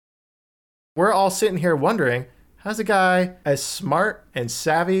We're all sitting here wondering, how's a guy as smart and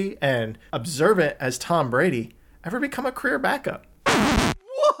savvy and observant as Tom Brady ever become a career backup?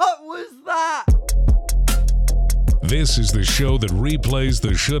 What was that? This is the show that replays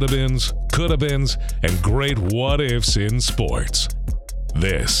the shoulda-beens, coulda-beens, and great what-ifs in sports.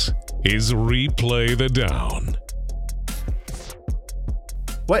 This is Replay the Down.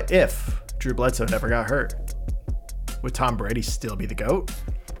 What if Drew Bledsoe never got hurt? Would Tom Brady still be the GOAT?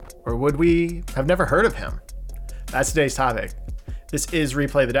 Or would we have never heard of him? That's today's topic. This is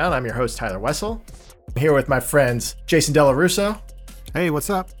Replay the Down. I'm your host, Tyler Wessel. I'm here with my friends Jason Della Russo. Hey,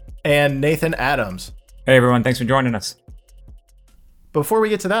 what's up? And Nathan Adams. Hey everyone, thanks for joining us. Before we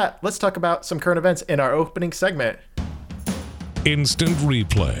get to that, let's talk about some current events in our opening segment. Instant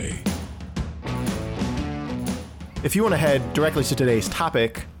Replay. If you want to head directly to today's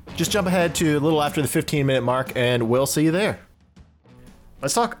topic, just jump ahead to a little after the 15-minute mark and we'll see you there.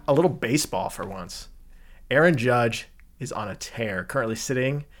 Let's talk a little baseball for once. Aaron Judge is on a tear, currently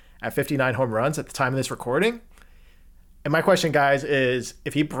sitting at 59 home runs at the time of this recording. And my question, guys, is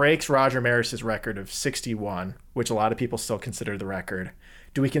if he breaks Roger Maris's record of 61, which a lot of people still consider the record,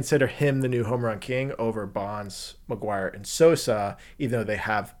 do we consider him the new home run king over Bonds, McGuire, and Sosa, even though they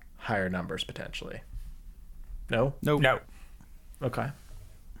have higher numbers potentially? No? No. Okay.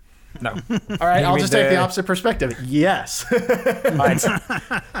 No. All right, I'll just take the opposite perspective. Yes. He'll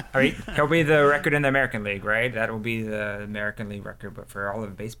be the record in the American League, right? That will be the American League record, but for all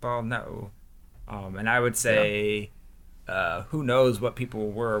of baseball, no. And I would say... who knows what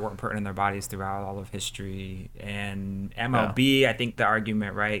people weren't putting in their bodies throughout all of history. And MLB, I think the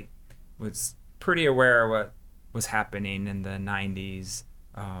argument, right, was pretty aware of what was happening in the 90s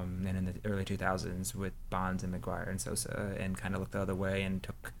and in the early 2000s with Bonds and McGuire and Sosa, and kind of looked the other way and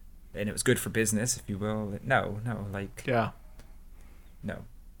it was good for business, if you will. No.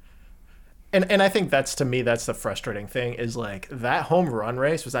 And I think that's the frustrating thing is like that home run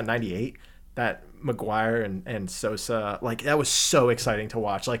race was that 98. That McGuire and Sosa, like that was so exciting to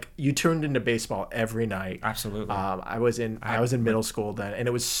watch. Like you tuned into baseball every night. Absolutely. I was in middle school then, and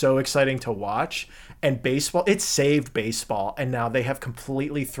it was so exciting to watch. And baseball, it saved baseball, and now they have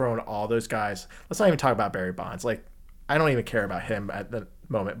completely thrown all those guys. Let's not even talk about Barry Bonds. Like I don't even care about him at the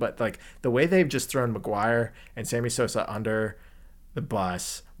moment, but like the way they've just thrown McGuire and Sammy Sosa under the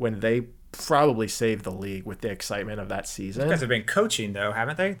bus when they probably saved the league with the excitement of that season. These guys have been coaching though,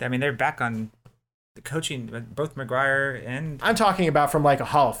 haven't they? I mean, they're back on the coaching, both McGuire and... I'm talking about from like a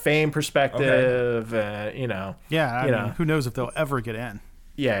Hall of Fame perspective, okay. Yeah, I mean, who knows if they'll ever get in.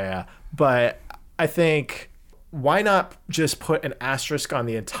 Yeah. But I think, why not just put an asterisk on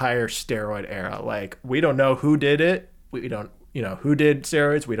the entire steroid era? Like, we don't know who did it. We don't who did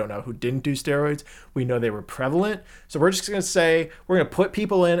steroids. We don't know who didn't do steroids. We know they were prevalent. So we're just going to say, we're going to put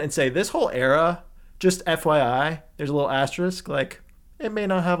people in and say this whole era, just FYI, there's a little asterisk. Like, it may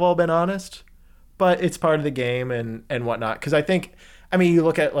not have all been honest, but it's part of the game and whatnot. Because you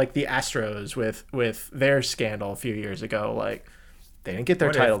look at like the Astros with their scandal a few years ago, like they didn't get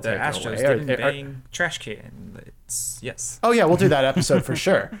their title taken away. The Astros didn't bang trash can. Yes. Oh yeah, we'll do that episode for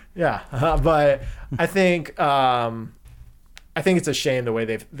sure. Yeah, but I think it's a shame the way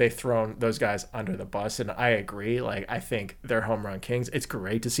they've thrown those guys under the bus, and I agree. Like I think they're home run kings. It's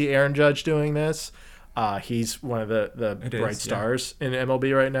great to see Aaron Judge doing this. He's one of the bright stars in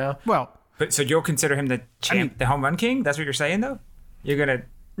MLB right now. Well, but so you'll consider him the champ, the home run king? That's what you're saying, though? You're gonna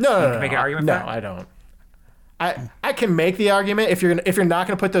make an argument for that? No, I don't. I can make the argument if you're not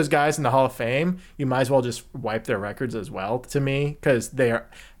gonna put those guys in the Hall of Fame, you might as well just wipe their records as well. To me, because they are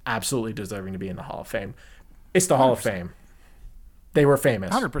absolutely deserving to be in the Hall of Fame. It's the 100%. Hall of Fame. They were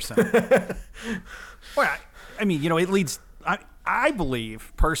famous. 100%. Well, I mean, it leads. I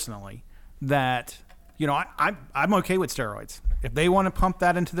believe personally that I'm okay with steroids. If they want to pump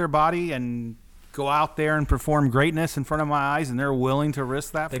that into their body and go out there and perform greatness in front of my eyes, and they're willing to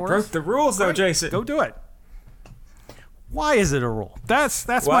risk that they for broke us, the rules, though, Jason. Go do it. Why is it a rule? That's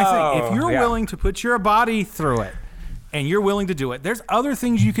my thing. If you're willing to put your body through it, and you're willing to do it, there's other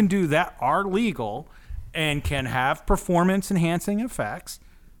things you can do that are legal and can have performance-enhancing effects.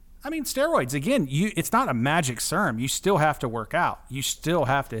 I mean, steroids, again, it's not a magic serum. You still have to work out. You still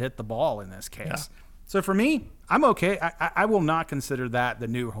have to hit the ball in this case. Yeah. So for me, I'm okay. I will not consider that the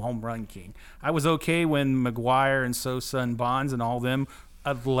new home run king. I was okay when McGuire and Sosa and Bonds and all them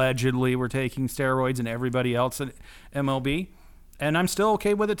allegedly were taking steroids and everybody else at MLB. And I'm still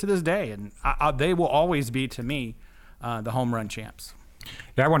okay with it to this day. And they will always be, to me, the home run champs.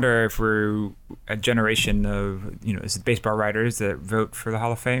 Yeah, I wonder if we're a generation of, is it baseball writers that vote for the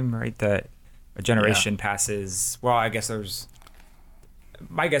Hall of Fame, right? That a generation passes. Well, I guess there's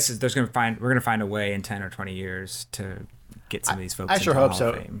my guess is we're gonna find a way in 10 or 20 years to get some of these folks. I sure hope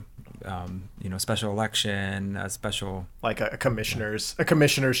so. Fame. Special election, a special like a commissioner's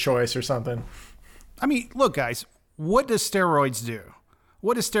choice or something. I mean, look, guys, what does steroids do?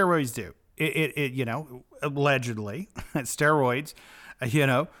 It allegedly, steroids,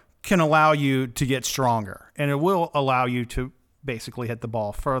 can allow you to get stronger, and it will allow you to basically hit the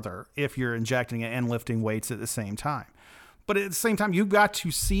ball further if you're injecting it and lifting weights at the same time. But at the same time, you've got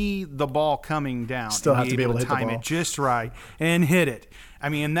to see the ball coming down. Still have to be able to hit the time ball. it just right and hit it. I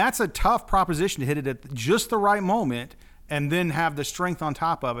mean, and that's a tough proposition to hit it at just the right moment and then have the strength on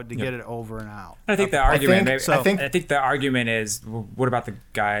top of it to get it over and out. I think the argument is, what about the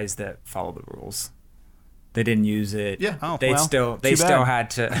guys that follow the rules? They didn't use it. Yeah. Oh, They still had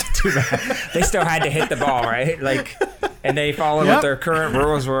to. Too bad. They still had to hit the ball, right? Like, and they followed what their current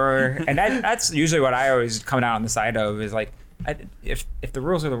rules were. And that's usually what I always come out on the side of is like, if the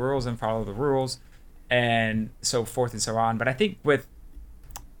rules are the rules, then follow the rules, and so forth and so on. But I think with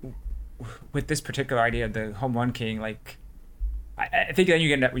this particular idea of the home run king, like, I think then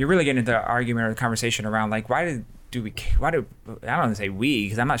you're really getting into the argument or the conversation around like why do I don't want to say we,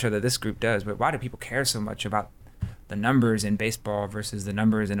 because I'm not sure that this group does, but why do people care so much about the numbers in baseball versus the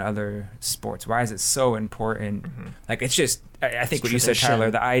numbers in other sports? Why is it so important? Mm-hmm. Like, it's just, I think what you said, Tyler,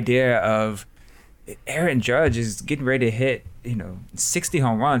 the idea of Aaron Judge is getting ready to hit, 60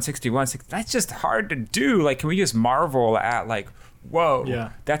 home runs, 61, 60, that's just hard to do. Like, can we just marvel at like, whoa,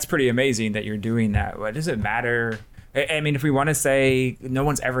 that's pretty amazing that you're doing that. What does it matter? I mean, if we want to say no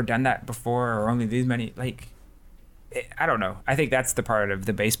one's ever done that before or only these many, like, I don't know. I think that's the part of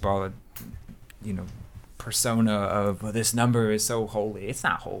the baseball, persona of, well, this number is so holy. It's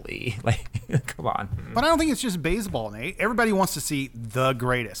not holy. Like, come on. But I don't think it's just baseball, Nate. Everybody wants to see the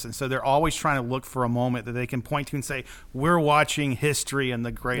greatest. And so they're always trying to look for a moment that they can point to and say, we're watching history and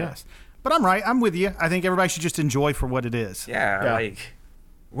the greatest. Yeah. But I'm right. I'm with you. I think everybody should just enjoy for what it is. Yeah. Like,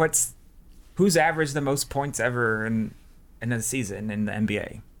 who's averaged the most points ever in a season in the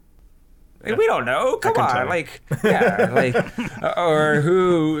NBA? Like, we don't know. Come on, or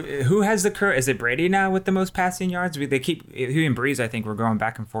who has the current? Is it Brady now with the most passing yards? They keep he and Breeze. I think we're going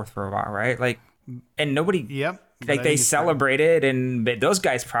back and forth for a while, right? Like, and nobody. Yep. Like, they celebrated, and those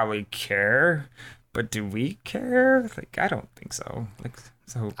guys probably care, but do we care? Like, I don't think so. Like,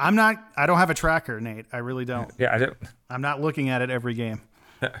 so I don't have a tracker, Nate. I really don't. Yeah, I don't. I'm not looking at it every game.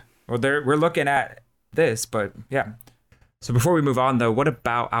 Well, we're looking at this, but yeah. So before we move on, though, what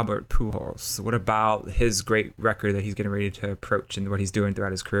about Albert Pujols? What about his great record that he's getting ready to approach and what he's doing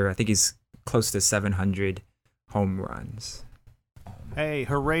throughout his career? I think he's close to 700 home runs. Hey,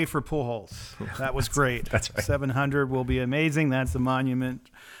 hooray for Pujols. That was great. That's right. 700 will be amazing. That's a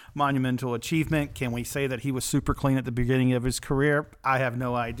monumental achievement. Can we say that he was super clean at the beginning of his career? I have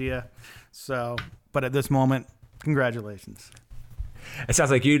no idea. But at this moment, congratulations. It sounds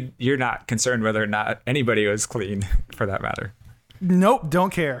like you're not concerned whether or not anybody was clean, for that matter. Nope,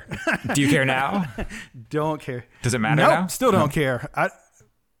 don't care. Do you care now? Don't care. Does it matter now? Still don't care.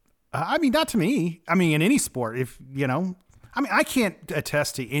 I mean, not to me. I mean, in any sport, I can't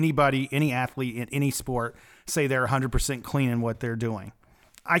attest to anybody, any athlete in any sport, say they're 100% clean in what they're doing.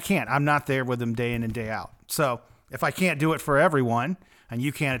 I can't. I'm not there with them day in and day out. So if I can't do it for everyone and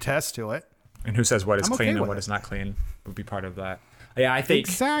you can't attest to it. And who says what is clean and what is not clean would be part of that. Yeah, I think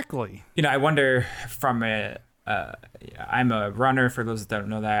exactly. I wonder from I'm a runner, for those that don't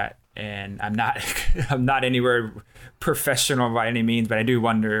know that, and I'm not anywhere professional by any means, but I do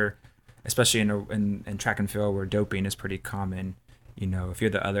wonder, especially in track and field where doping is pretty common. If you're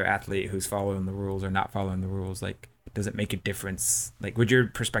the other athlete who's following the rules or not following the rules, like, does it make a difference? Like, would your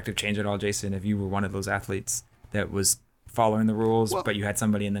perspective change at all, Jason, if you were one of those athletes that was following the rules, but you had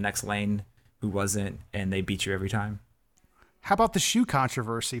somebody in the next lane who wasn't, and they beat you every time? How about the shoe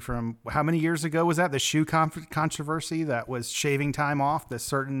controversy from how many years ago was that? The shoe controversy that was shaving time off the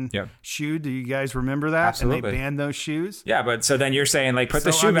certain shoe. Do you guys remember that? Absolutely. And they banned those shoes. Yeah, but so then you're saying, like, put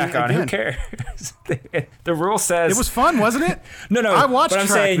the shoe back on. Who cares? The rule says it was fun, wasn't it? No. I watched. But I'm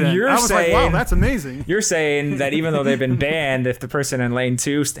saying then. you're I was saying, like, wow, that's amazing. You're saying that even though they've been banned, if the person in lane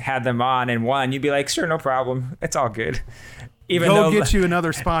 2 had them on and won, you'd be like, sure, no problem, it's all good. Go get you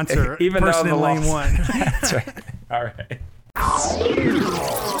another sponsor. Even person though in lane 1. That's right. All right.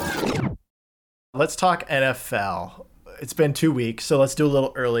 Let's talk NFL. It's been 2 weeks, so let's do a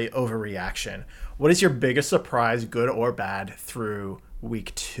little early overreaction. What is your biggest surprise, good or bad, through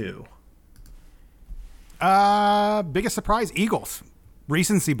week 2? Biggest surprise, Eagles.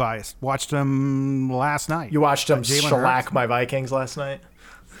 Recency bias. Watched them last night. You watched them shellac my Vikings last night?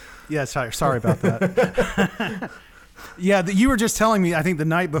 Yeah, sorry about that. Yeah, you were just telling me, I think the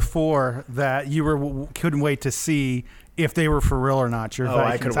night before, that you couldn't wait to see if they were for real or not. Your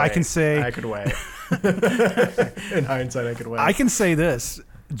Vikings. I could wait. I could wait. In hindsight, I could wait. I can say this: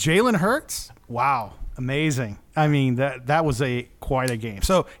 Jalen Hurts, wow, amazing. I mean, that was quite a game.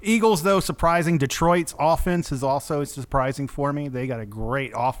 So Eagles, though, surprising. Detroit's offense is also surprising for me. They got a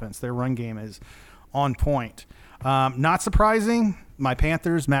great offense. Their run game is on point. Not surprising. My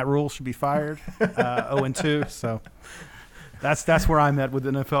Panthers, Matt Rule should be fired. 0-2. So that's where I'm at with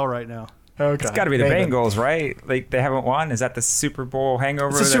the NFL right now. Okay. It's got to be the Bengals, right? Like, they haven't won. Is that the Super Bowl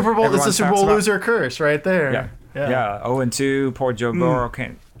hangover? It's a Super Bowl. It's a Super Bowl loser curse right there. Yeah. 0-2. Poor Joe Burrow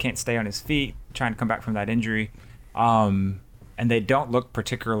can't stay on his feet, trying to come back from that injury. And they don't look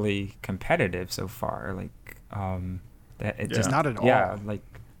particularly competitive so far. Just not at all. Yeah, like,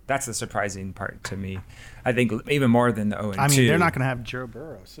 that's the surprising part to me. I think even more than the 0-2. I mean, they're not going to have Joe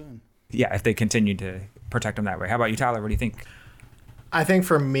Burrow soon. Yeah, if they continue to protect him that way. How about you, Tyler? What do you think? I think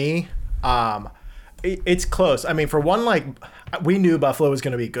for me, it's close. I mean, for one, like, we knew Buffalo was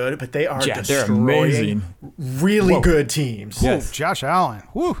going to be good, but they are destroying really good teams. Yes. Josh Allen.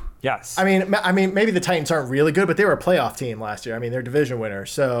 Woo. Yes. I mean, maybe the Titans aren't really good, but they were a playoff team last year. I mean, they're division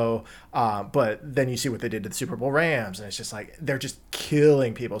winners. So, but then you see what they did to the Super Bowl Rams, and it's just like they're just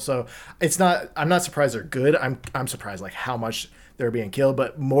killing people. So I'm not surprised they're good. I'm surprised like how much they're being killed.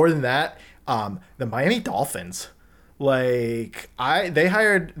 But more than that, the Miami Dolphins, like they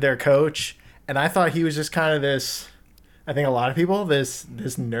hired their coach, and I thought he was just kind of this. I think a lot of people this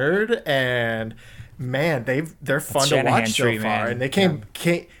nerd, and man, they're fun to watch so far. And they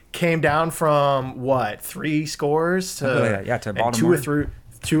came down from what 3 scores to Baltimore.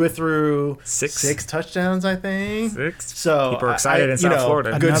 Two through 6 touchdowns, I think. 6. So people are excited in South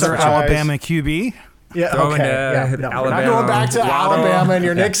Florida. Good Another surprise. Alabama QB. Yeah, Throwing okay. to We're Alabama, not going back to Waddle. Alabama and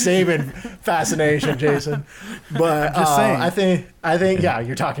your Nick Saban fascination, Jason. But just saying. I think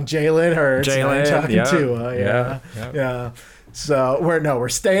you're talking Jalen Hurts. Jalen, talking Tua. Yeah. So we're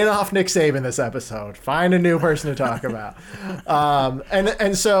staying off Nick Saban this episode. Find a new person to talk about.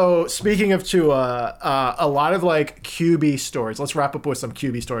 And so speaking of Tua, a lot of like QB stories. Let's wrap up with some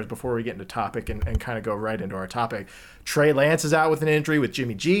QB stories before we get into topic and kind of go right into our topic. Trey Lance is out with an injury, with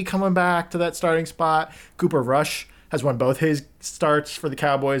Jimmy G coming back to that starting spot. Cooper Rush has won both his starts for the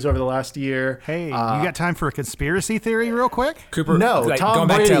Cowboys over the last year. Hey, you got time for a conspiracy theory real quick? Cooper, no, like, Tom going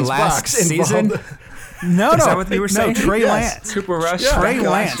back Brady's to last Bucks season. No, Is that what you were saying? Trey Yes. Lance. Cooper Rush. Trey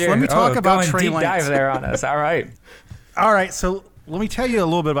Lance. Let me talk about Trey deep Lance. dive there on us. All right. All right, so let me tell you a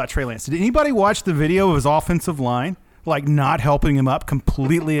little bit about Trey Lance. Did anybody watch the video of his offensive line? Like, not helping him up,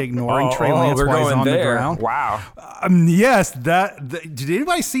 completely ignoring Trey Lance while he's on the ground. Wow. Yes, did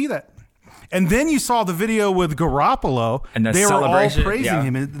anybody see that? And then you saw the video with Garoppolo, and they were all celebration, praising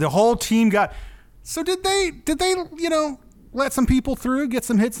him, and the whole team got. So did they let some people through, get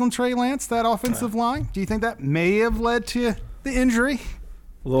some hits on Trey Lance, that offensive line? Do you think that may have led to the injury?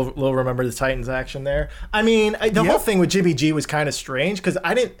 Little remember the Titans action there. I mean, the whole thing with Jimmy G was kind of strange because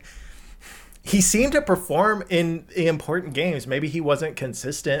he seemed to perform in the important games. Maybe he wasn't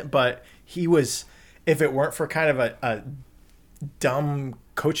consistent, but he was, if it weren't for kind of a dumb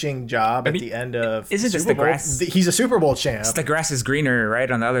coaching job at the end of isn't Super the Bowl. grass? He's a Super Bowl champ. The grass is greener, right,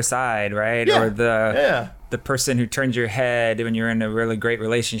 on the other side, right? Yeah. Or the person who turns your head when you're in a really great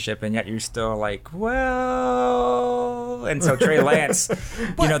relationship, and yet you're still like, well. And so Trey Lance,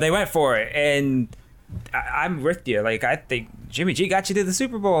 they went for it, and I'm with you. Like, I think Jimmy G got you to the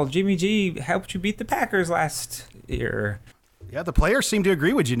Super Bowl. Jimmy G helped you beat the Packers last year. Yeah, the players seem to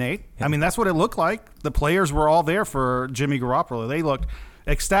agree with you, Nate. I mean, that's what it looked like. The players were all there for Jimmy Garoppolo. They looked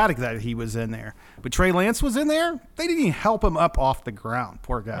ecstatic that he was in there. But Trey Lance was in there. They didn't even help him up off the ground.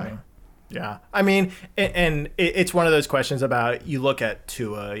 Poor guy. Yeah. I mean, and it's one of those questions about, you look at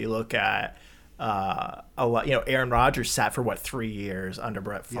Tua, you look at a lot, Aaron Rodgers sat for 3 years under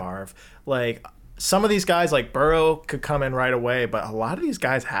Brett Favre. Yeah. Like, some of these guys like Burrow could come in right away, but a lot of these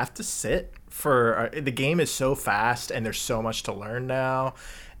guys have to sit for the game is so fast and there's so much to learn now.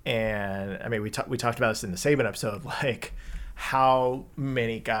 And I mean, we talked about this in the Saban episode, like how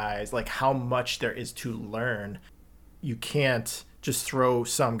many guys, like how much there is to learn. You can't just throw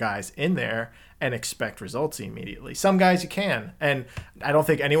some guys in there and expect results immediately. Some guys you can. And I don't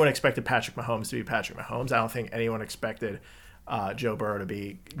think anyone expected Patrick Mahomes to be Patrick Mahomes. I don't think anyone expected Joe Burrow to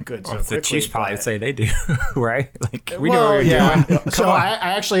be good so quickly. The Chiefs probably would say they do, right? Like, we know what you're doing. So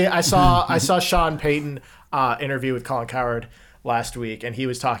I saw Sean Payton interview with Colin Cowherd last week, and he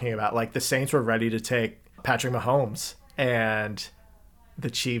was talking about like the Saints were ready to take Patrick Mahomes, and the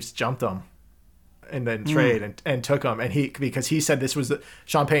Chiefs jumped them. and then trade and took him. And because he said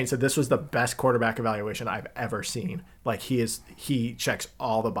Sean Payton said this was the best quarterback evaluation I've ever seen. Like he checks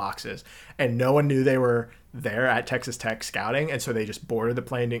all the boxes, and no one knew they were there at Texas Tech scouting. And so they just boarded the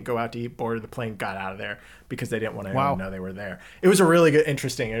plane, didn't go out to eat, boarded the plane, got out of there because they didn't want anyone to know they were there. It was a really good,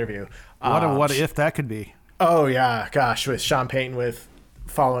 interesting interview. What if that could be? Oh yeah. Gosh, with Sean Payton with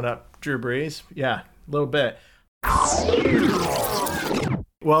following up Drew Brees. Yeah, a little bit.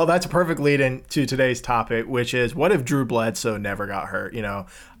 Well, that's a perfect lead into today's topic, which is what if Drew Bledsoe never got hurt?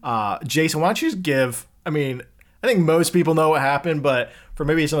 Jason, why don't you just give, I think most people know what happened, but for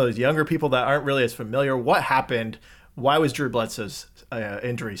maybe some of those younger people that aren't really as familiar, what happened? Why was Drew Bledsoe's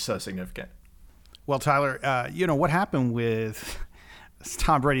injury so significant? Well, Tyler, what happened with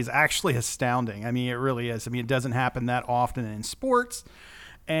Tom Brady is actually astounding. It really is. It doesn't happen that often in sports.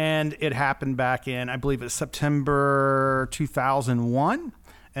 And it happened back in, I believe it's September 2001.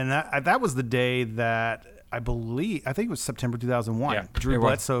 And that was the day that I think it was September 2001. Yeah, Drew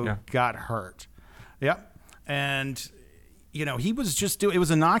Bledsoe got hurt. Yep. And, he was just it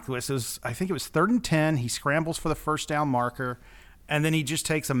was innocuous. I think it was 3rd and 10. He scrambles for the first down marker. And then he just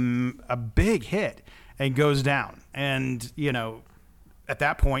takes a big hit and goes down. And, at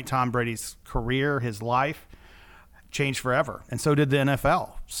that point, Tom Brady's career, his life, changed forever, and so did the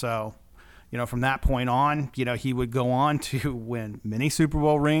NFL. So, from that point on, he would go on to win many Super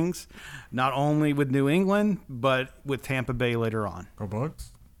Bowl rings, not only with New England, but with Tampa Bay later on. Go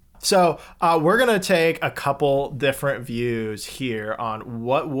Bucs. So we're going to take a couple different views here on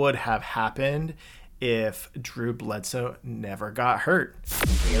what would have happened if Drew Bledsoe never got hurt.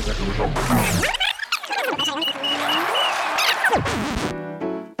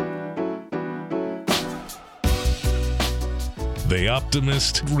 The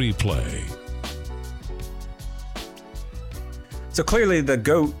Optimist Replay. So clearly the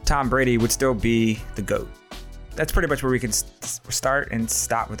GOAT, Tom Brady, would still be the GOAT. That's pretty much where we can start and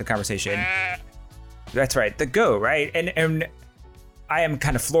stop with the conversation. That's right, the GOAT, right? And I am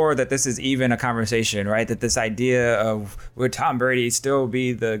kind of floored that this is even a conversation, right? That this idea of would Tom Brady still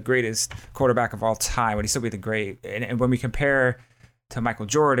be the greatest quarterback of all time? Would he still be the great? And when we compare to Michael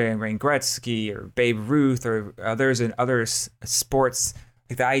Jordan, Wayne Gretzky, or Babe Ruth, or others in other sports,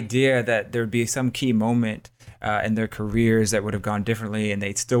 like the idea that there would be some key moment in their careers that would have gone differently and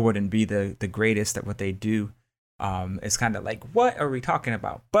they still wouldn't be the greatest at what they do is kind of like, what are we talking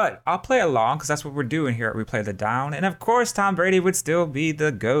about? But I'll play along because that's what we're doing here at We Play the Down. And of course, Tom Brady would still be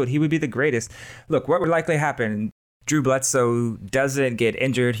the GOAT. He would be the greatest. Look, what would likely happen? Drew Bledsoe doesn't get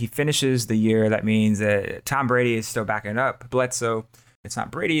injured. He finishes the year. That means that Tom Brady is still backing up Bledsoe. It's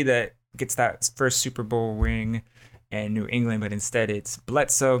not Brady that gets that first Super Bowl ring in New England, but instead it's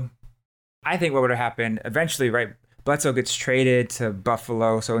Bledsoe. I think what would have happened eventually, right? Bledsoe gets traded to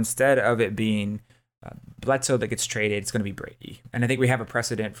Buffalo. So instead of it being Bledsoe that gets traded, it's going to be Brady. And I think we have a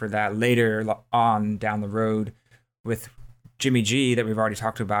precedent for that later on down the road with Jimmy G that we've already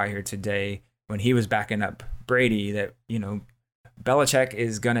talked about here today when he was backing up Brady, that, Belichick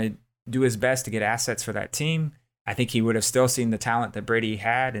is going to do his best to get assets for that team. I think he would have still seen the talent that Brady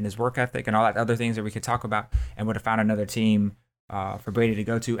had and his work ethic and all that other things that we could talk about and would have found another team for Brady to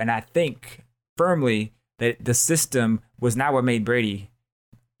go to. And I think firmly that the system was not what made Brady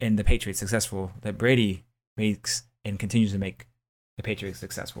and the Patriots successful, that Brady makes and continues to make the Patriots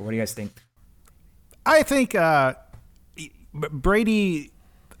successful. What do you guys think? I think Brady,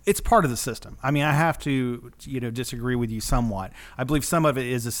 it's part of the system. I have to, disagree with you somewhat. I believe some of it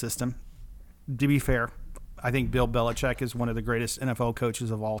is a system. To be fair, I think Bill Belichick is one of the greatest NFL coaches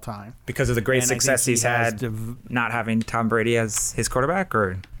of all time. Because of the great success he's had not having Tom Brady as his quarterback?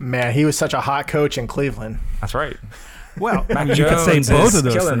 Or man, he was such a hot coach in Cleveland. That's right. Well, you could say both of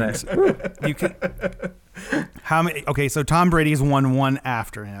those things. You could. How many? Okay, so Tom Brady's won one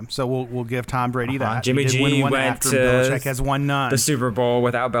after him, so we'll give Tom Brady that. Jimmy G went to Belichick has won none. The Super Bowl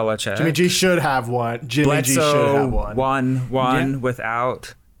without Belichick. Jimmy G should have won. Jimmy G should have won. Won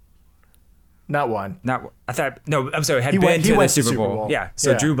without. Not one. I thought. No, I'm sorry. He went to the Super Bowl. Yeah.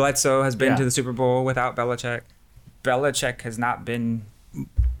 So Drew Bledsoe has been to the Super Bowl without Belichick. Belichick has not been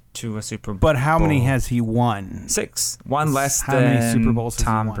to a Super Bowl. But how many has he won? 6. One less how than many Super Bowls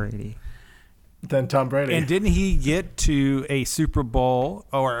Tom Brady. Than Tom Brady. And didn't he get to a Super Bowl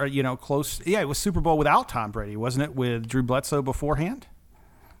or close? Yeah, it was Super Bowl without Tom Brady, wasn't it? With Drew Bledsoe beforehand,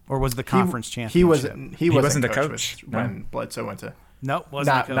 or was the conference championship? He wasn't the coach when Bledsoe went to. No,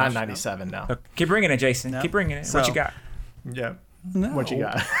 wasn't not 97. No. Keep bringing it, Jason. No. Keep bringing it. So, what you got? Yeah. No. What you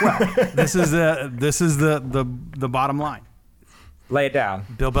got? Well, this is the bottom line. Lay it down.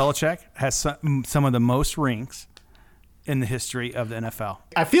 Bill Belichick has some of the most rings in the history of the NFL.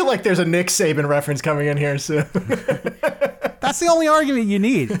 I feel like there's a Nick Saban reference coming in here soon. That's the only argument you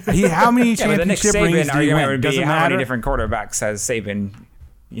need. How many championship rings do you win? Would be Doesn't how matter. many different quarterbacks has Saban,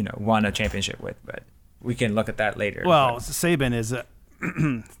 won a championship with, but we can look at that later. Well, Saban is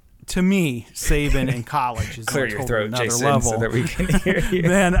to me, Saban in college is clear on your throat, another Jason, level so that we can hear you.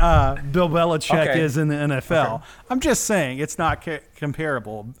 than Bill Belichick Okay. is in the NFL. Okay. I'm just saying it's not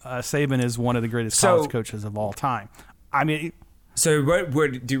comparable. Saban is one of the greatest college coaches of all time. I mean, so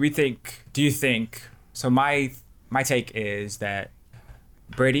what do you think? So my take is that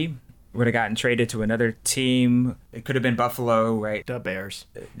Brady would have gotten traded to another team. It could have been Buffalo, right? The Bears.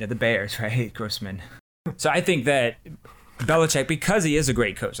 The Bears, right? Grossman. So I think that Belichick, because he is a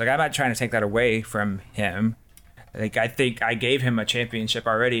great coach, like I'm not trying to take that away from him. Like I think I gave him a championship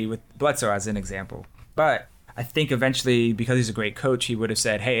already with Bledsoe as an example. But I think eventually, because he's a great coach, he would have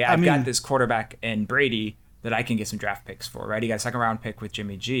said, hey, I've got this quarterback in Brady that I can get some draft picks for, right? He got a second round pick with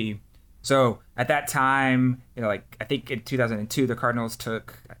Jimmy G. So at that time, I think in 2002, the Cardinals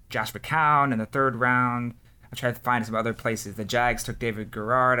took Josh McCown in the third round. I tried to find some other places. The Jags took David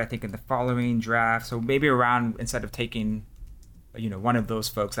Garrard, I think, in the following draft. So maybe around, instead of taking, one of those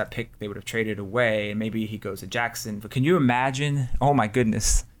folks, that pick they would have traded away, and maybe he goes to Jackson. But can you imagine? Oh my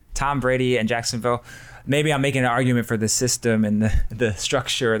goodness, Tom Brady and Jacksonville. Maybe I'm making an argument for the system and the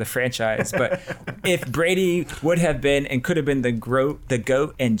structure of the franchise, but if Brady would have been and could have been the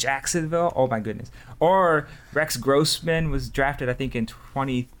GOAT in Jacksonville, oh my goodness. Or Rex Grossman was drafted, I think, in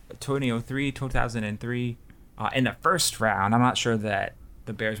 2003, in the first round. I'm not sure that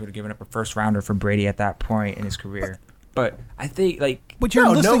the Bears would have given up a first rounder for Brady at that point in his career. But I think but you're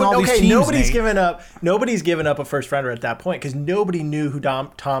listing all these teams, nobody's Nate. given up a first rounder at that point because nobody knew who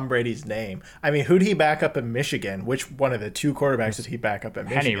Tom Brady's name. I mean, who did he back up in Michigan? Which one of the two quarterbacks did he back up in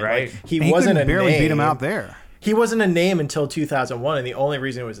Michigan? Penny, right? He wasn't a barely name. beat him out there. He wasn't a name until 2001, and the only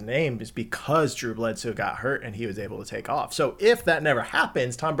reason it was a name is because Drew Bledsoe got hurt and he was able to take off. So if that never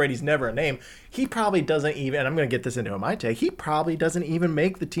happens, Tom Brady's never a name. He probably doesn't even, and I'm going to get this into my take, he probably doesn't even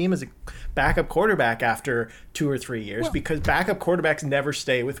make the team as a backup quarterback after 2 or 3 years because backup quarterbacks never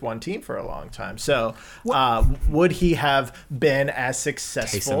stay with one team for a long time. So would he have been as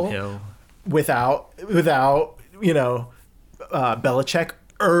successful without Belichick?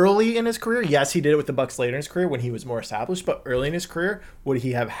 Early in his career, yes, he did it with the Bucs later in his career when he was more established. But early in his career, would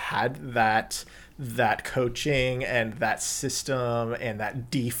he have had that coaching and that system and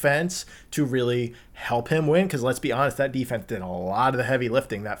that defense to really help him win? Because let's be honest, that defense did a lot of the heavy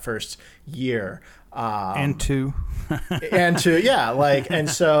lifting that first year. And two,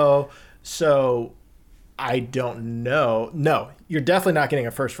 yeah. So I don't know. No, you're definitely not getting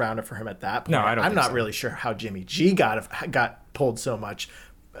a first rounder for him at that point. No, I don't. I'm not really sure how Jimmy G got pulled so much.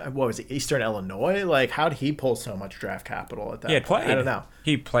 What was it, Eastern Illinois? Like, how did he pull so much draft capital at that point? Played. I don't know.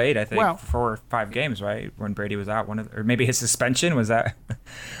 He played, I think, 4 or 5 games, right? When Brady was out, or maybe his suspension was that.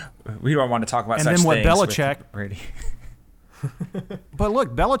 We don't want to talk about and such then what things Belichick. with Brady. But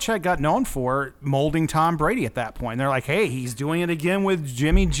look, Belichick got known for molding Tom Brady at that point. And they're like, hey, he's doing it again with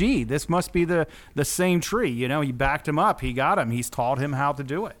Jimmy G. This must be the same tree. He backed him up. He got him. He's taught him how to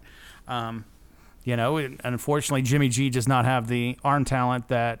do it. Unfortunately, Jimmy G does not have the arm talent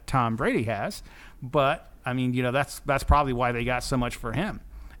that Tom Brady has. But, I mean, that's probably why they got so much for him.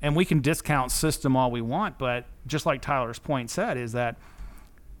 And we can discount system all we want, but just like Tyler's point said, is that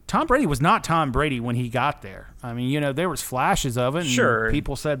Tom Brady was not Tom Brady when he got there. I mean, there was flashes of it. And sure.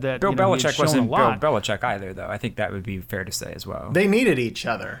 People said that Bill Belichick wasn't Bill Bill Belichick either, though. I think that would be fair to say as well. They needed each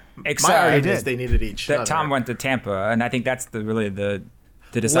other. Except my argument is they needed each other. Tom went to Tampa, and I think that's the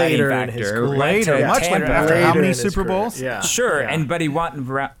deciding later factor. In his later, much later, after how many Super Bowls? Yeah. Sure, Yeah. but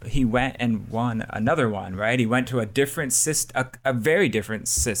he went and won another one, right? He went to a different system, a very different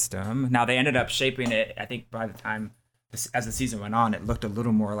system. Now they ended up shaping it. I think by the time as the season went on, it looked a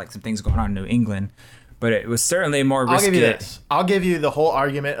little more like some things going on in New England, but it was certainly more risky. I'll give you this. I'll give you the whole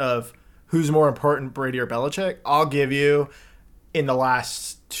argument of who's more important, Brady or Belichick. I'll give you in the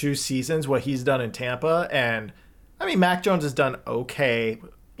last 2 seasons what he's done in Tampa, and I mean Mac Jones has done okay,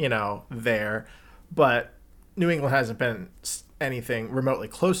 there, but New England hasn't been anything remotely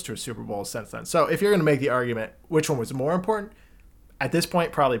close to a Super Bowl since then. So if you're going to make the argument, which one was more important? At this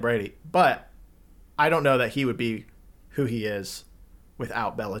point, probably Brady, but I don't know that he would be who he is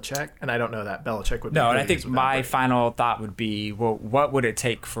without Belichick, and I don't know that Belichick would be. No, and who I he think is without my Brady. final thought would be, well, what would it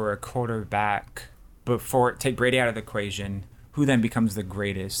take for a quarterback take Brady out of the equation? Who then becomes the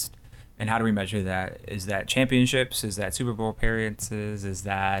greatest? And how do we measure that? Is that championships? Is that Super Bowl appearances? Is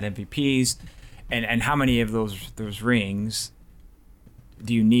that MVPs? And how many of those rings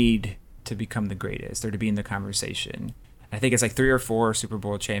do you need to become the greatest or to be in the conversation? I think it's like 3 or 4 Super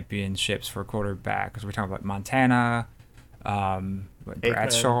Bowl championships for a quarterback. Because we're talking about Montana,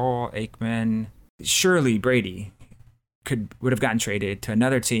 Bradshaw, Aikman. Surely Brady would have gotten traded to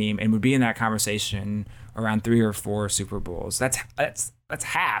another team and would be in that conversation around 3 or 4 Super Bowls. That's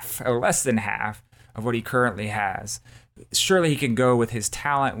half or less than half of what he currently has. Surely he can go with his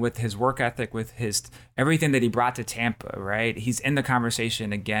talent, with his work ethic, with his everything that he brought to Tampa, right? He's in the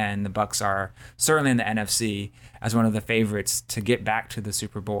conversation again. The Bucs are certainly in the NFC as one of the favorites to get back to the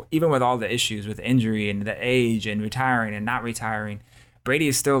Super Bowl, even with all the issues with injury and the age and retiring and not retiring. Brady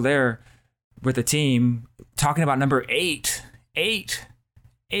is still there with the team talking about number 8.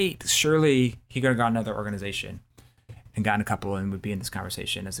 Surely he could have gone another organization and gotten a couple and would be in this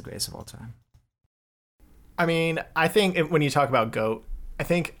conversation as the greatest of all time. I mean, I think when you talk about GOAT, I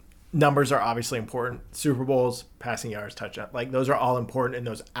think numbers are obviously important. Super Bowls, passing yards, touchdown, like those are all important and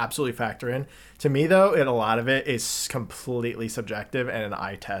those absolutely factor in. To me, though, a lot of it is completely subjective and an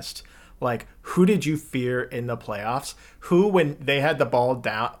eye test. Like, who did you fear in the playoffs? Who, when they had the ball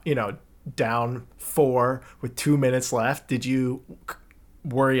down 4 with 2 minutes left, did you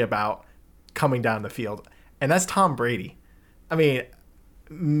worry about coming down the field? And that's Tom Brady. I mean,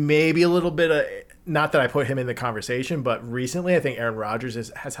 maybe a little bit of, not that I put him in the conversation, but recently I think Aaron Rodgers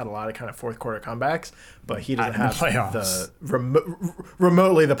has had a lot of kind of fourth quarter comebacks, but he doesn't have the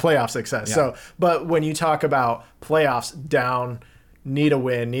remotely the playoff success. Yeah. So, but when you talk about playoffs, down, need a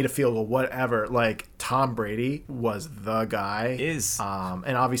win, need a field goal, whatever, like Tom Brady was the guy.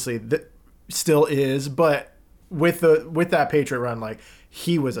 And obviously still is, but with that Patriot run, like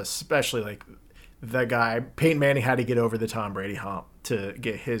he was especially like the guy. Peyton Manning had to get over the Tom Brady hump to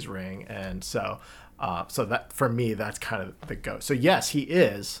get his ring, and so that for me, that's kind of the GOAT. So yes, he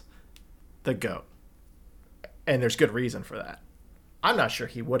is the GOAT, and there's good reason for that. I'm not sure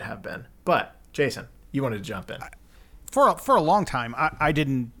he would have been, but Jason, you wanted to jump in. For a long time,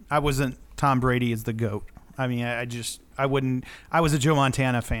 I wasn't Tom Brady as the GOAT. I mean, I wouldn't. I was a Joe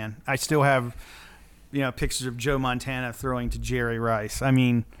Montana fan. I still have, pictures of Joe Montana throwing to Jerry Rice. I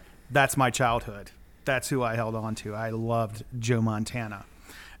mean, that's my childhood. That's who I held on to. I loved Joe Montana.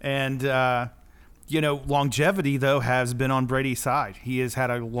 And, longevity, though, has been on Brady's side. He has had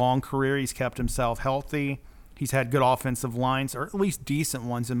a long career. He's kept himself healthy. He's had good offensive lines, or at least decent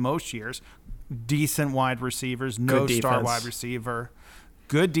ones in most years. Decent wide receivers, no star wide receiver,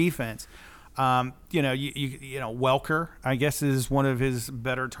 good defense. Welker, I guess, is one of his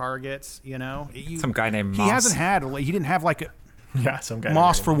better targets. Some guy named Moss. He didn't have like a some guy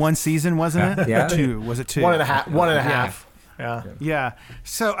Moss for one season, wasn't it? Yeah. 2? Was it 2? One and a half. Yeah.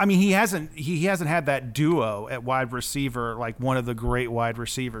 So I mean, he hasn't had that duo at wide receiver, like one of the great wide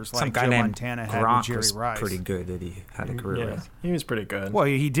receivers like Joe Montana had with Jerry Rice. Pretty good that he had a career with. He was pretty good. Well,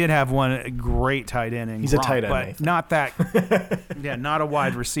 he did have one great tight end in He's Gronk, a tight end, but Nathan. not that. not a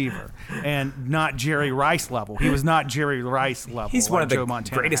wide receiver, and not Jerry Rice level. He was not Jerry Rice level. He's one of the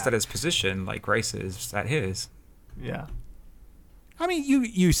greatest at his position, like Rice is at his. Yeah. I mean,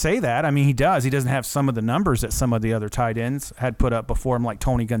 you say that. I mean, he does. He doesn't have some of the numbers that some of the other tight ends had put up before him, like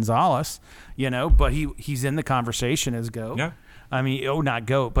Tony Gonzalez, but he's in the conversation as GOAT. Yeah. I mean, not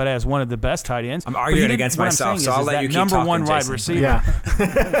GOAT, but as one of the best tight ends. I'm arguing against myself, so I'll let you keep number talking, one wide Jason. receiver.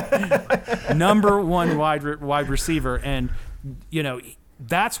 Yeah. Number one wide receiver. And,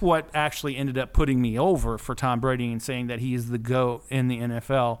 that's what actually ended up putting me over for Tom Brady and saying that he is the GOAT in the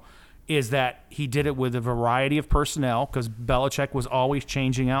NFL. Is that he did it with a variety of personnel, because Belichick was always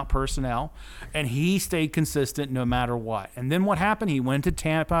changing out personnel, and he stayed consistent no matter what. And then what happened? He went to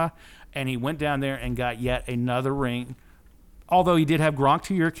Tampa, and he went down there and got yet another ring. Although he did have Gronk,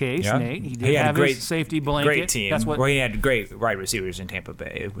 to your case, Nate. He did have his safety blanket. Great team. He had great wide receivers in Tampa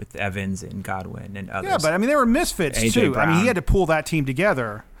Bay with Evans and Godwin and others. Yeah, but I mean, they were misfits AJ too. Brown. I mean, he had to pull that team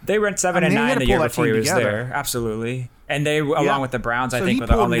together. They went 7-9 the year before he was there. Absolutely. And they, along with the Browns, I think, were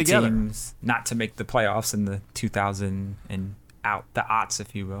the only teams not to make the playoffs in the 2000 and out, the aughts,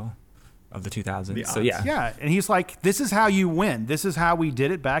 if you will, of the 2000s. So, yeah. Yeah, and he's like, this is how you win. This is how we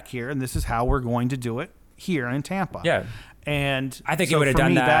did it back here, and this is how we're going to do it here in Tampa. Yeah. And I think so he would have for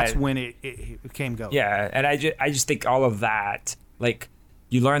done me, that. That's when it became GOAT. Yeah, and I just think all of that, like,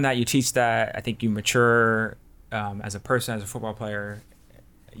 you learn that, you teach that. I think you mature as a person, as a football player.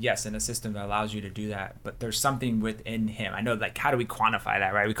 Yes, in a system that allows you to do that, but there's something within him. I know, like, how do we quantify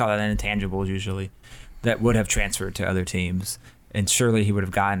that, right? We call that intangibles usually, that would have transferred to other teams. And surely he would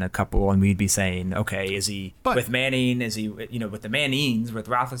have gotten a couple, and we'd be saying, okay, is he with Manning? Is he, with the Mannings, with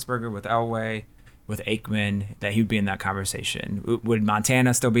Roethlisberger, with Elway, with Aikman, that he would be in that conversation? Would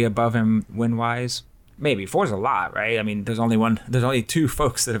Montana still be above him win-wise? Maybe. 4's a lot, right? I mean, there's only 2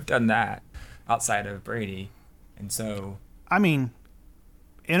 folks that have done that outside of Brady. And so, I mean,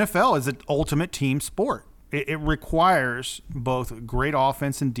 NFL is an ultimate team sport. It requires both great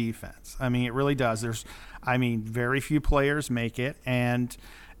offense and defense. I mean, it really does. Very few players make it, and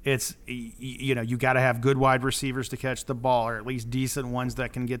it's, you got to have good wide receivers to catch the ball, or at least decent ones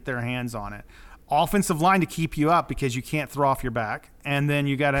that can get their hands on it. Offensive line to keep you up because you can't throw off your back, and then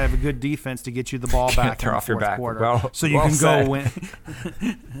you got to have a good defense to get you the ball back throw in the off your fourth back. quarter, so you can said. go win.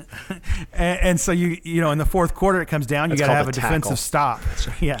 and so in the fourth quarter it comes down. You got to have a defensive stop.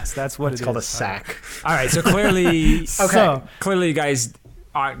 Yes, that's what it's called a sack. All right, so clearly, So clearly, you guys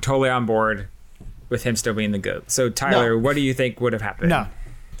aren't totally on board with him still being the GOAT. So Tyler, what do you think would have happened? No.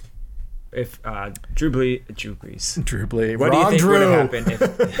 If Drew Bledsoe. What Wrong do you think Drew. would have happened if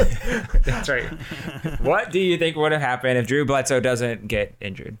that's right. What do you think would have happened if Drew Bledsoe doesn't get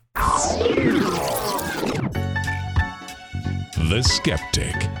injured? The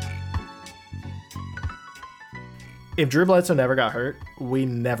Skeptic. If Drew Bledsoe never got hurt, we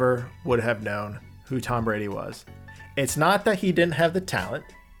never would have known who Tom Brady was. It's not that he didn't have the talent.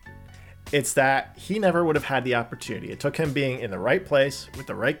 It's that he never would have had the opportunity. It took him being in the right place with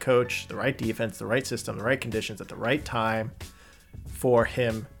the right coach, the right defense, the right system, the right conditions at the right time for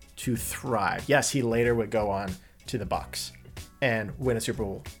him to thrive. Yes, he later would go on to the Bucs and win a Super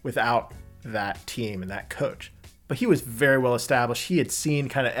Bowl without that team and that coach. But he was very well established. He had seen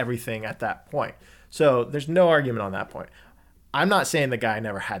kind of everything at that point. So there's no argument on that point. I'm not saying the guy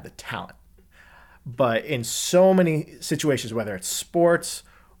never had the talent. But in so many situations, whether it's sports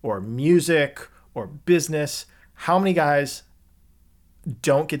or music or business, how many guys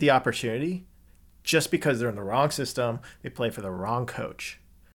don't get the opportunity just because they're in the wrong system, they play for the wrong coach?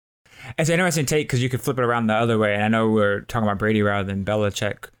 It's an interesting take because you could flip it around the other way. And I know we're talking about Brady rather than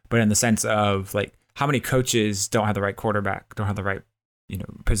Belichick, but in the sense of like how many coaches don't have the right quarterback, don't have the right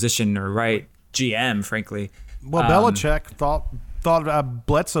position or right GM, frankly. Well, Belichick thought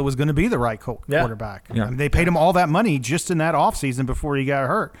Bledsoe was going to be the right quarterback. Yeah. I mean, they paid him all that money just in that offseason before he got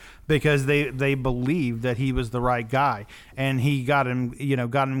hurt because they believed that he was the right guy, and he got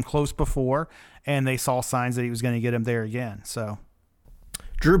him close before, and they saw signs that he was going to get him there again. So,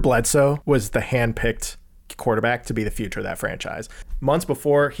 Drew Bledsoe was the handpicked quarterback to be the future of that franchise. Months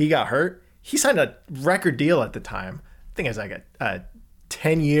before he got hurt, he signed a record deal at the time. I think it was like a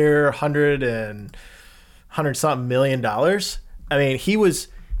 10-year, $100 something million. I mean,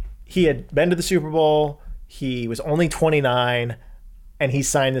 he had been to the Super Bowl. He was only 29, and he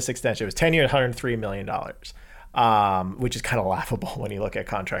signed this extension. It was 10 years, $103 million, which is kind of laughable when you look at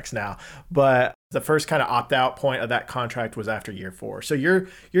contracts now. But the first kind of opt-out point of that contract was after year 4. So you're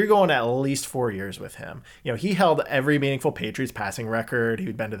going at least 4 years with him. He held every meaningful Patriots passing record.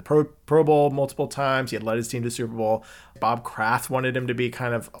 He'd been to the Pro Bowl multiple times. He had led his team to the Super Bowl. Bob Kraft wanted him to be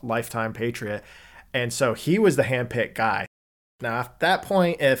kind of lifetime Patriot. And so he was the handpicked guy. Now, at that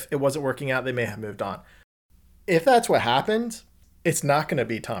point, if it wasn't working out, they may have moved on. If that's what happened, it's not going to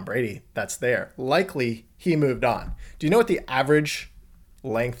be Tom Brady that's there. Likely, he moved on. Do you know what the average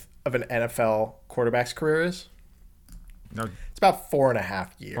length of an NFL quarterback's career is? No. It's about 4.5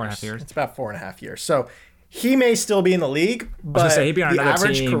 years. 4.5 years? It's about 4.5 years. So he may still be in the league, but he'd be on the another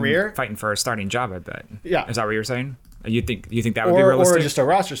average team career, fighting for a starting job, I bet. Yeah. Is that what you were saying? You think that would be realistic? Or just a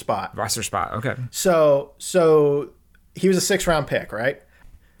roster spot. Roster spot, okay. So he was a 6th round pick, right?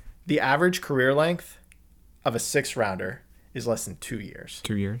 The average career length of a 6th rounder is less than 2 years.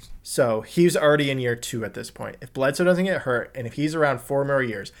 2 years. So he's already in year 2 at this point. If Bledsoe doesn't get hurt, and if he's around 4 more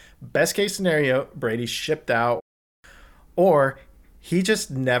years, best case scenario, Brady's shipped out, or he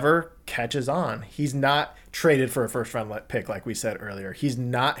just never catches on. He's not traded for a 1st round pick like we said earlier. He's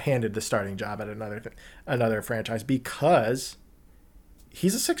not handed the starting job at another franchise because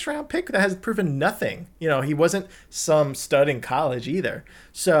he's a 6th round pick that has proven nothing. He wasn't some stud in college either.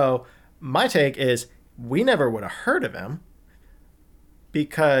 So my take is we never would have heard of him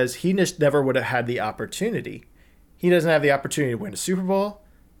because he just never would have had the opportunity. He doesn't have the opportunity to win a Super Bowl.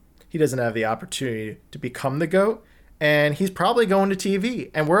 He doesn't have the opportunity to become the GOAT. And he's probably going to TV.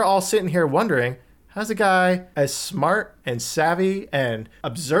 And we're all sitting here wondering, how's a guy as smart and savvy and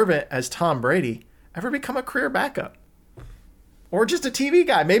observant as Tom Brady ever become a career backup? Or just a TV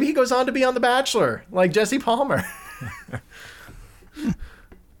guy. Maybe he goes on to be on The Bachelor, like Jesse Palmer.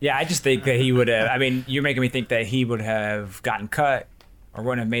 Yeah, I just think that he would have. I mean, you're making me think that he would have gotten cut or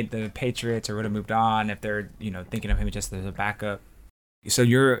wouldn't have made the Patriots or would have moved on if they're, thinking of him just as a backup. So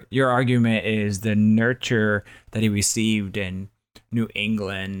your argument is the nurture that he received in New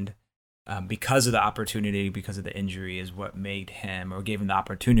England because of the opportunity, because of the injury, is what made him or gave him the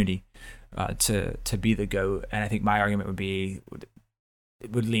opportunity to be the GOAT. And I think my argument would be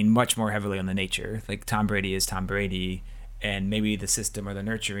it would lean much more heavily on the nature. Like Tom Brady is Tom Brady, and maybe the system or the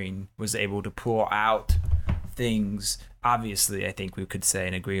nurturing was able to pull out things. Obviously, I think we could say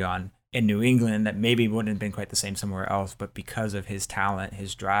and agree on in New England that maybe wouldn't have been quite the same somewhere else, but because of his talent,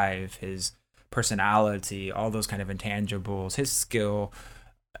 his drive, his personality, all those kind of intangibles, his skill,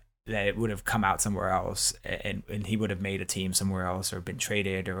 that it would have come out somewhere else, and he would have made a team somewhere else or been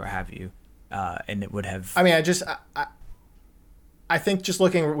traded or what have you, and it would have. I mean, I think just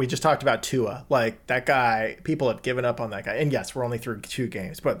looking, we just talked about Tua. Like, that guy, people have given up on that guy. And yes, we're only through 2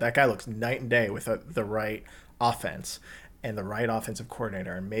 games, but that guy looks night and day with the right offense and the right offensive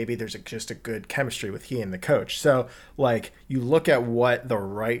coordinator. And maybe there's just a good chemistry with he and the coach. So, like, you look at what the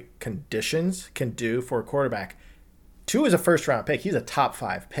right conditions can do for a quarterback. Tua is a first-round pick. He's a top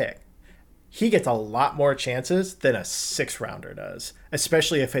 5 pick. He gets a lot more chances than a 6th-rounder does,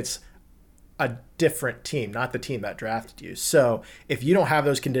 especially if it's a different team, not the team that drafted you. So if you don't have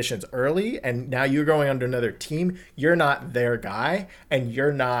those conditions early and now you're going under another team, you're not their guy and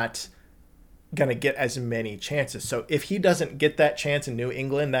you're not going to get as many chances. So if he doesn't get that chance in New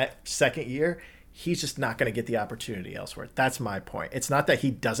England that second year, he's just not going to get the opportunity elsewhere. That's my point. It's not that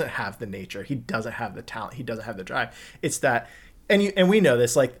he doesn't have the nature. He doesn't have the talent. He doesn't have the drive. It's that, and we know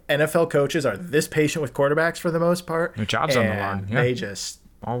this, like, NFL coaches are this patient with quarterbacks for the most part. Their job's on the line. Yeah. They just,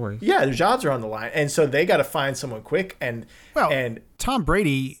 always. Yeah, their jobs are on the line. And so they got to find someone quick. And Tom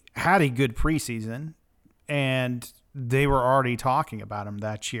Brady had a good preseason, and they were already talking about him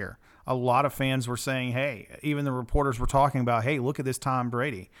that year. A lot of fans were saying, hey, even the reporters were talking about, hey, look at this Tom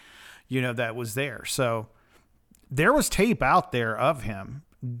Brady, that was there. So there was tape out there of him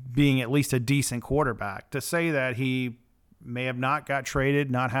being at least a decent quarterback. To say that he may have not got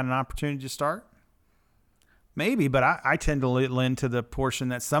traded, not had an opportunity to start, maybe, but I tend to lean to the portion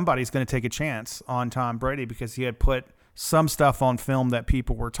that somebody's going to take a chance on Tom Brady because he had put some stuff on film that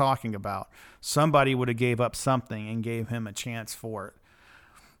people were talking about. Somebody would have gave up something and gave him a chance for it.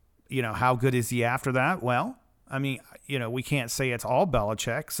 How good is he after that? Well, I mean, we can't say it's all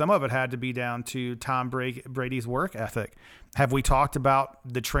Belichick. Some of it had to be down to Tom Brady's work ethic. Have we talked about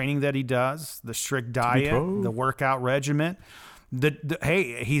the training that he does, the strict diet, the workout regimen?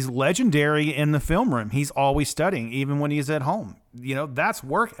 Hey, he's legendary in the film room. He's always studying, even when he's at home. That's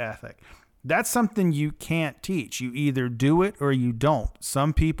work ethic. That's something you can't teach. You either do it or you don't.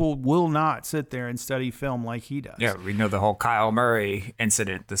 Some people will not sit there and study film like he does. Yeah, we know the whole Kyle Murray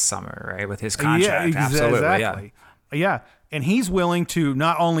incident this summer, right, with his contract. Yeah, absolutely. Exactly. Yeah. And he's willing to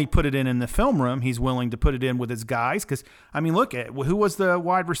not only put it in the film room, he's willing to put it in with his guys. Because, I mean, look at who was the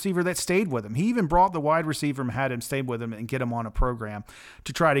wide receiver that stayed with him. He even brought the wide receiver and had him stay with him and get him on a program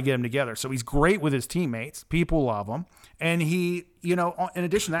to try to get him together. So he's great with his teammates. People love him. And he, in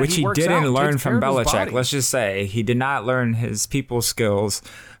addition to that, which he didn't learn from Belichick. Let's just say he did not learn his people skills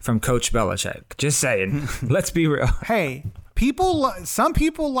from Coach Belichick. Just saying. Let's be real. Hey, some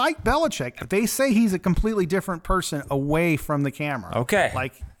people like Belichick, but they say he's a completely different person away from the camera. Okay.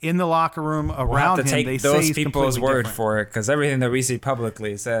 Like in the locker room around we'll have to take they those say he's people's word different. for it, because everything that we see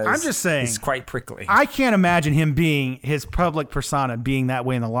publicly says I'm just saying, he's quite prickly. I can't imagine him being his public persona being that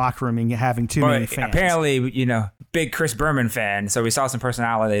way in the locker room and having too many fans. Apparently, big Chris Berman fan, so we saw some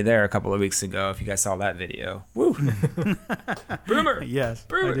personality there a couple of weeks ago, if you guys saw that video. Woo. Boomer. Yes,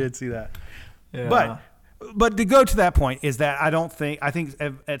 Boomer. I did see that. Yeah. But to go to that point is that I think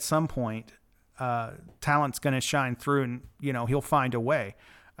at some point talent's going to shine through, and he'll find a way.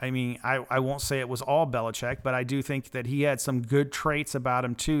 I mean, I won't say it was all Belichick, but I do think that he had some good traits about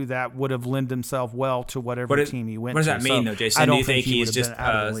him too that would have lent himself well to whatever team he went to. What does that mean, though, Jason? Do you think he's just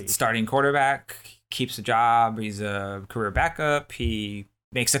a starting quarterback, keeps a job, he's a career backup, he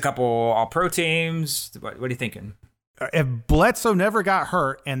makes a couple all-pro teams? What are you thinking? If Bledsoe never got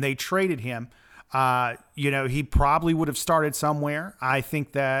hurt and they traded him, he probably would have started somewhere. I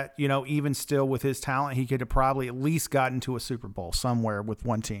think that, even still with his talent, he could have probably at least gotten to a Super Bowl somewhere with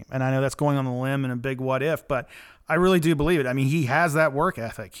one team. And I know that's going on the limb and a big what if, but I really do believe it. I mean, he has that work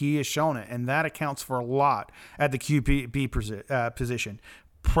ethic. He has shown it, and that accounts for a lot at the QB position.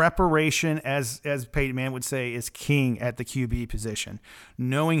 Preparation, as Peyton Manning would say, is king at the QB position.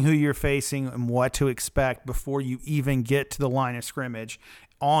 Knowing who you're facing and what to expect before you even get to the line of scrimmage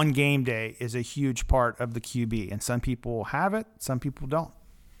on game day is a huge part of the QB. And some people have it, some people don't.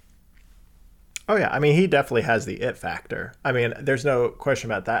 Oh, yeah. I mean, he definitely has the it factor. I mean, there's no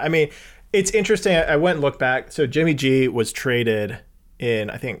question about that. I mean, it's interesting. I went and looked back. So Jimmy G was traded in,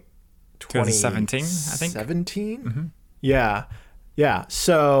 I think, 2017, I think. 17? Mm-hmm. Yeah. Yeah.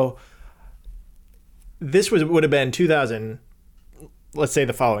 So this would have been let's say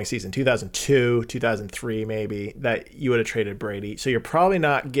the following season, 2002, 2003, maybe, that you would have traded Brady. So you're probably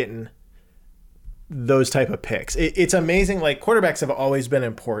not getting those type of picks. It's amazing. Like, quarterbacks have always been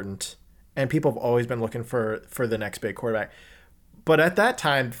important, and people have always been looking for the next big quarterback. But at that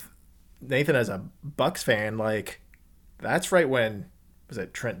time, Nathan, as a Bucs fan, like, that's right when, was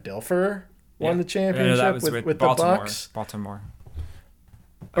it Trent Dilfer won the championship with Baltimore, the Bucs? Baltimore.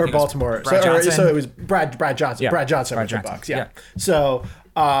 Or Baltimore. So it was Brad Johnson. Yeah. Brad Johnson Brad with the Johnson. Bucs. Yeah.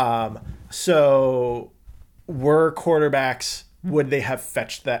 Yeah. So were quarterbacks, would they have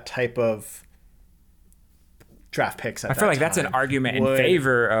fetched that type of draft picks at I feel like that that's an time? argument in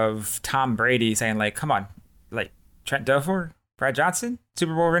favor of Tom Brady saying, like, come on, like, Trent Dilfer, Brad Johnson,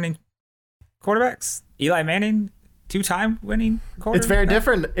 Super Bowl winning quarterbacks, Eli Manning, 2-time winning quarterback. It's very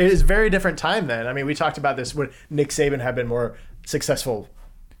different. It is very different time then. I mean, we talked about this when Nick Saban had been more successful,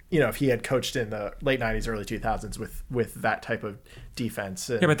 you know, if he had coached in the late 90s, early 2000s with that type of defense.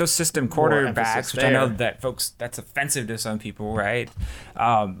 Yeah, but those system quarterbacks, which I know that folks, that's offensive to some people, right?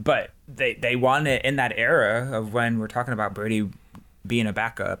 But they won it in that era of when we're talking about Brady being a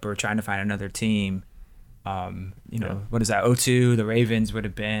backup or trying to find another team. What is that? 2002, the Ravens would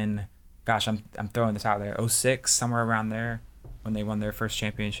have been, gosh, I'm throwing this out there, 2006, somewhere around there when they won their first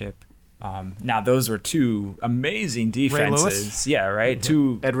championship. Now those were two amazing defenses. Yeah, right. Mm-hmm.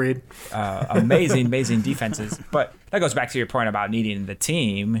 Two Ed Reed. amazing defenses. But that goes back to your point about needing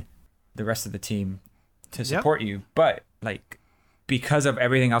the rest of the team to support you. But like, because of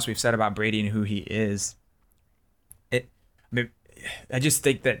everything else we've said about Brady and who he is, I just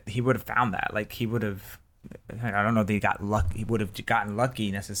think that he would have found that. Like, he would have, I don't know that he got lucky. He would have gotten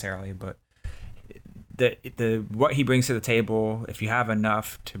lucky necessarily, but the what he brings to the table, if you have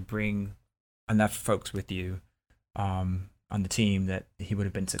enough to bring enough folks with you on the team, that he would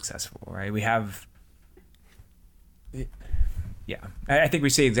have been successful, right? We have, I think we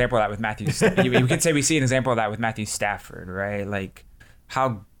see an example of that with Matthew. We could say we see an example of that with Matthew Stafford, right? Like,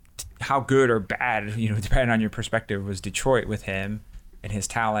 how good or bad, depending on your perspective, was Detroit with him and his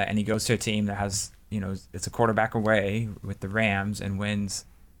talent, and he goes to a team that has, it's a quarterback away with the Rams and wins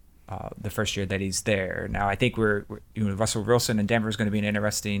the first year that he's there. Now, I think we're Russell Wilson in Denver is going to be an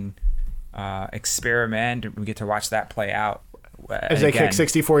interesting experiment. We get to watch that play out. As they kick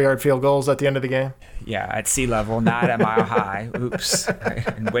 64-yard field goals at the end of the game? Yeah, at sea level, not at mile high. Oops.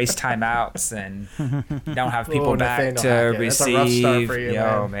 And waste timeouts and don't have people back to receive. That's a rough start for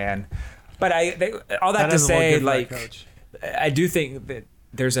you, man. But all that to say, like, I do think that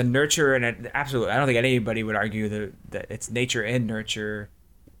there's a nurture and absolutely, I don't think anybody would argue that it's nature and nurture.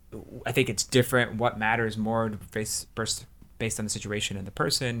 I think it's different. What matters more based on the situation and the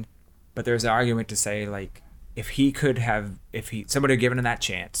person. But there's an argument to say, like, if somebody had given him that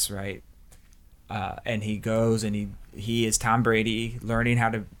chance, right? And he goes and he is Tom Brady, learning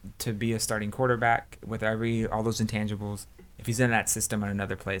how to be a starting quarterback with all those intangibles. If he's in that system in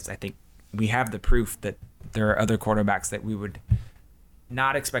another place, I think we have the proof that there are other quarterbacks that we would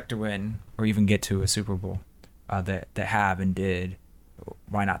not expect to win or even get to a Super Bowl that have and did.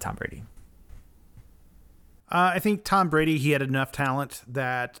 Why not Tom Brady? I think Tom Brady, he had enough talent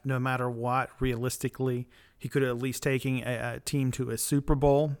that no matter what, realistically, he could have at least taken a team to a Super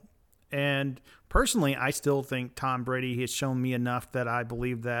Bowl. And personally, I still think Tom Brady has shown me enough that I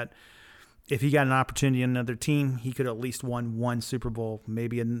believe that if he got an opportunity in another team, he could have at least won one Super Bowl,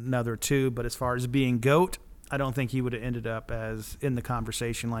 maybe another two. But as far as being GOAT, I don't think he would have ended up as in the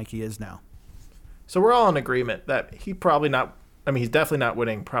conversation like he is now. So we're all in agreement that he's definitely not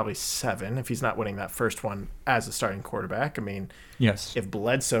winning probably 7 if he's not winning that first one as a starting quarterback. I mean, yes, if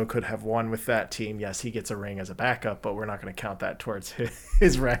Bledsoe could have won with that team, yes, he gets a ring as a backup, but we're not going to count that towards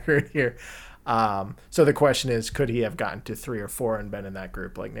his record here. So the question is, could he have gotten to 3 or 4 and been in that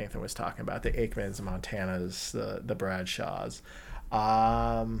group like Nathan was talking about, the Aikmans, the Montanas, the Bradshaws?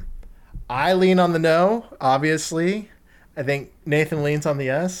 I lean on the no, obviously. I think Nathan leans on the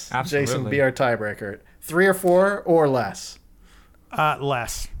yes. Absolutely. Jason, be our tiebreaker. 3 or 4 or less?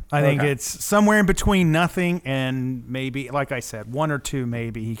 Less. I think it's somewhere in between nothing and maybe, like I said, 1 or 2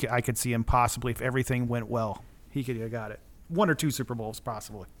 maybe. I could see him possibly, if everything went well, he could have got it. 1 or 2 Super Bowls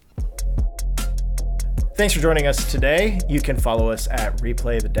possibly. Thanks for joining us today. You can follow us at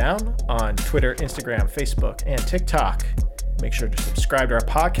Replay the Down on Twitter, Instagram, Facebook, and TikTok. Make sure to subscribe to our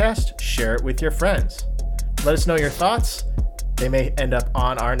podcast. Share it with your friends. Let us know your thoughts. They may end up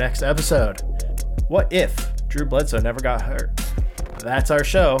on our next episode. What if Drew Bledsoe never got hurt? That's our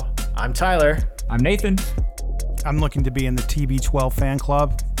show. I'm Tyler. I'm Nathan. I'm looking to be in the TB12 fan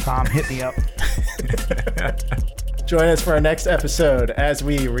club. Tom, hit me up. Join us for our next episode as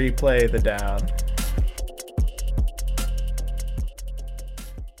we replay the down.